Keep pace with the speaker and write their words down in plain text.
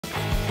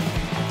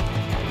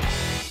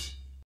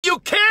you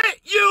can't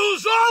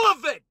use all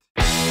of it.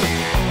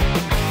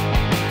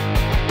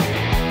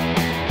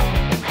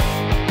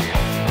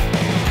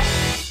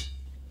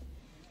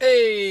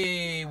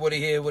 Hey, what do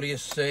you hear? What do you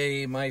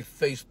say? My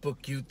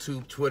Facebook,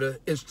 YouTube, Twitter,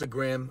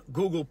 Instagram,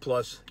 Google+,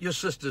 your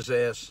sister's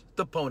ass,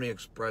 the Pony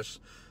Express.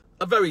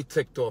 A very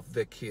ticked off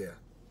Vic here.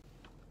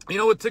 You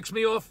know what ticks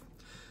me off?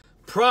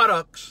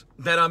 Products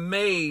that are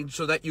made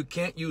so that you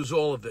can't use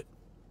all of it.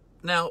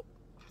 Now,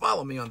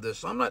 follow me on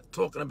this. I'm not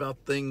talking about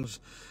things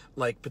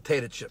like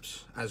potato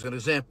chips, as an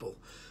example,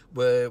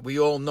 where we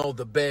all know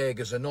the bag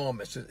is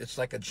enormous. It's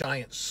like a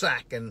giant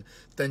sack, and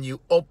then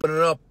you open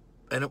it up,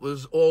 and it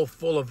was all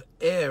full of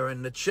air,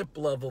 and the chip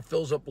level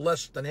fills up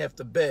less than half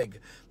the bag.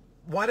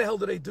 Why the hell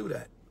do they do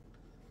that?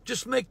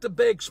 Just make the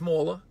bag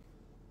smaller,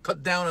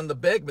 cut down on the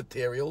bag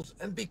materials,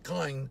 and be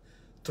kind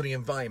to the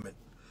environment.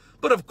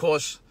 But of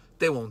course,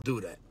 they won't do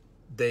that.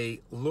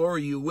 They lure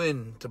you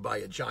in to buy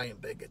a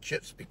giant bag of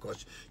chips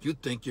because you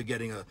think you're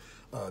getting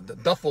the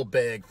duffel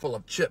bag full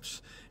of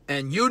chips.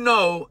 And you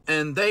know,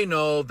 and they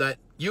know that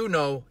you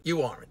know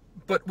you aren't.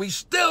 But we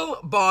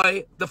still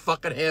buy the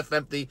fucking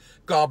half-empty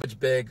garbage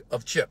bag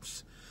of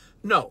chips.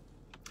 No.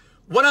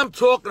 What I'm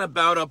talking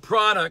about are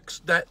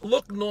products that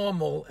look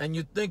normal and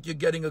you think you're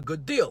getting a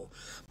good deal.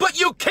 But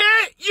you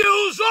can't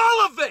use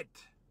all of it.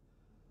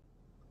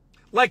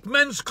 Like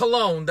men's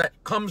cologne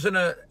that comes in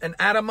an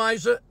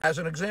atomizer, as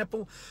an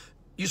example.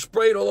 You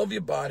spray it all over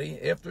your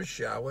body after a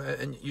shower,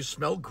 and you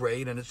smell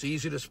great, and it's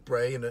easy to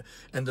spray,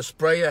 and the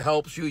sprayer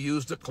helps you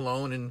use the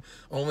cologne in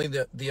only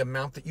the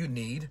amount that you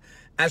need,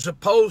 as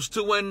opposed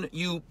to when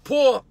you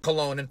pour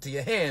cologne into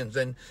your hands,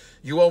 and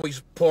you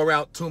always pour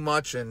out too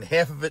much, and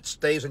half of it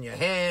stays in your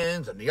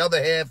hands, and the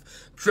other half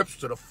trips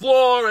to the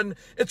floor, and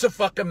it's a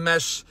fucking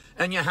mess,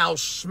 and your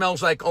house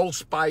smells like Old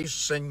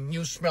Spice, and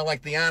you smell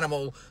like the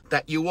animal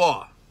that you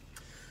are.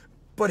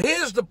 But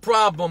here's the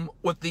problem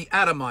with the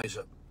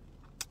atomizer.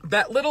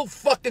 That little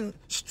fucking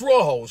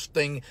straw hose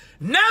thing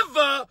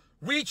never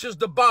reaches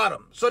the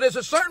bottom. So there's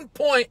a certain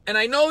point, and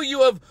I know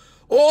you have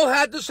all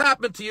had this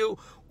happen to you,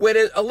 where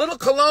there's a little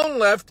cologne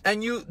left,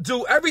 and you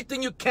do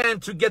everything you can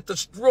to get the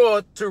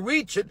straw to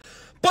reach it,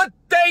 but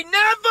they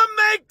never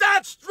make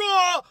that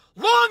straw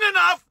long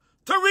enough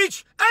to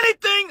reach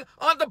anything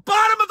on the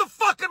bottom of the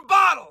fucking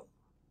bottle.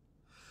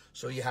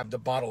 So you have the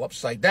bottle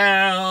upside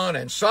down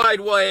and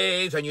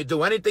sideways, and you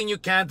do anything you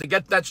can to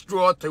get that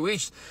straw to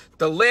reach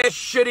the last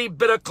shitty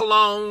bit of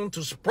cologne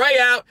to spray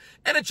out,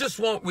 and it just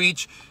won't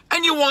reach,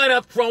 and you wind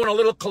up throwing a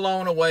little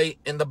cologne away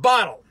in the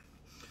bottle.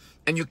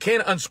 And you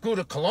can't unscrew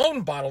the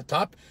cologne bottle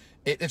top.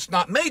 It's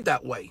not made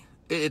that way.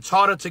 It's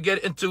harder to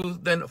get into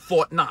than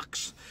Fort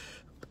Knox.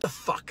 What the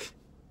fuck?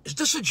 Is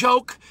this a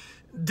joke?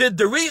 Did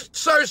the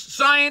research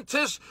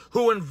scientists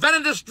who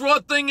invented this straw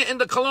thing in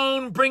the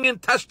cologne bring in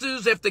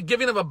testers after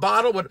giving them a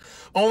bottle with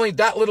only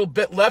that little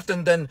bit left,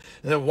 and then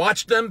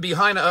watch them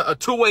behind a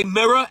two-way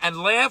mirror and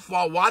laugh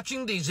while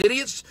watching these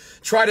idiots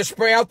try to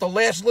spray out the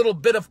last little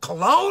bit of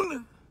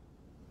cologne?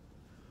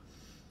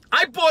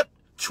 I bought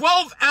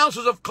 12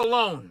 ounces of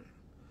cologne.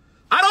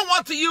 I don't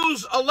want to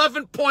use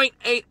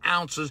 11.8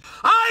 ounces.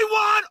 I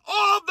want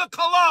all the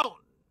cologne.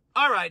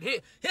 All right,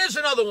 here's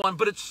another one,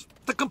 but it's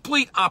the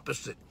complete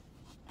opposite.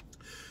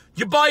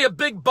 You buy a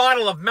big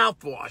bottle of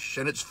mouthwash,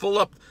 and it's full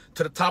up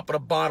to the top of the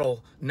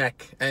bottle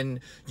neck, and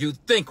you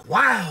think,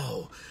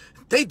 wow,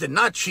 they did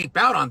not cheap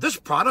out on this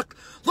product.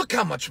 Look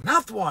how much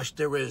mouthwash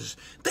there is.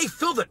 They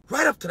filled it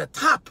right up to the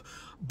top,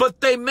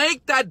 but they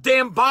make that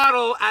damn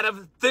bottle out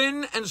of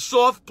thin and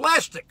soft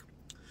plastic.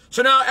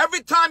 So now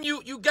every time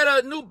you get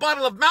a new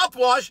bottle of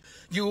mouthwash,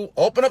 you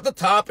open up the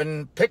top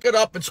and pick it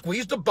up and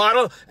squeeze the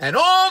bottle, and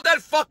all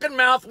that fucking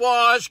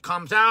mouthwash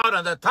comes out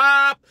on the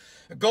top.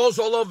 It goes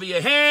all over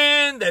your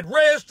hand and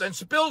wrist and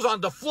spills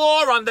on the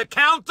floor, on the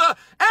counter,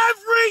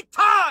 every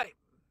time.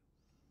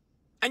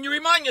 And you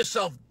remind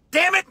yourself,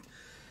 damn it,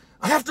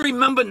 I have to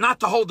remember not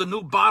to hold the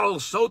new bottle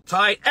so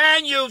tight,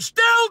 and you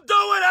still do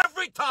it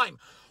every time.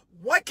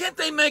 Why can't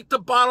they make the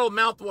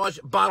mouthwash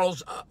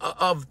bottles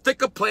of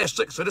thicker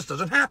plastic so this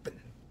doesn't happen?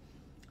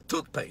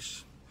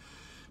 Toothpaste.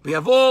 We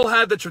have all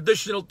had the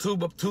traditional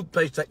tube of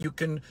toothpaste that you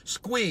can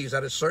squeeze.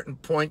 At a certain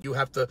point, you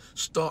have to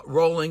start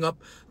rolling up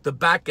the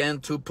back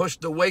end to push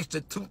the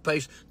wasted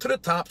toothpaste to the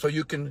top so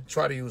you can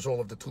try to use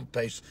all of the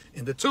toothpaste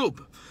in the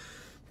tube.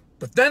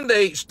 But then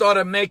they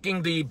started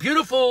making the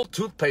beautiful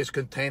toothpaste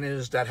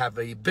containers that have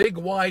a big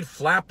wide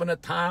flap on the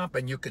top,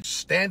 and you could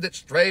stand it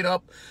straight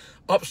up,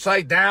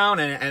 upside down,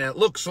 and it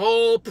looks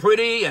all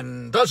pretty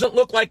and doesn't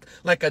look like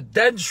a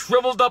dead,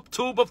 shriveled up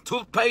tube of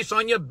toothpaste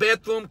on your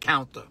bathroom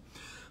counter.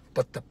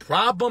 But the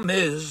problem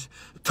is,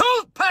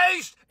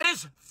 toothpaste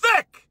is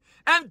thick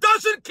and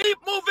doesn't keep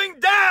moving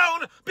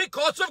down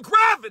because of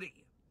gravity.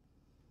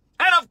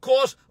 And of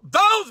course,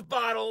 those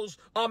bottles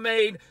are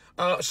made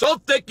so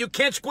thick you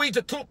can't squeeze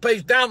the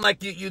toothpaste down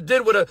like you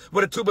did with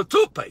a tube of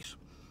toothpaste.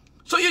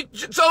 So you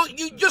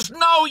just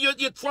know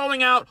you're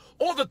throwing out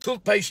all the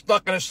toothpaste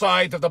stuck on the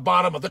sides of the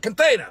bottom of the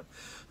container.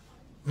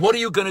 What are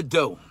you going to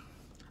do?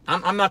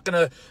 I'm not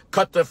going to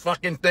cut the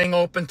fucking thing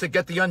open to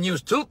get the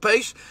unused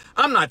toothpaste.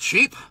 I'm not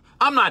cheap.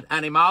 I'm not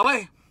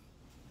animale.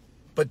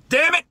 But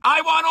damn it,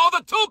 I want all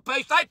the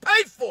toothpaste I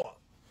paid for.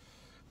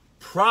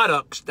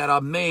 Products that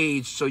are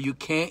made so you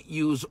can't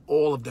use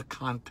all of the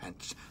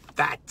contents.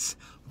 That's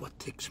what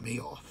ticks me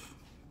off.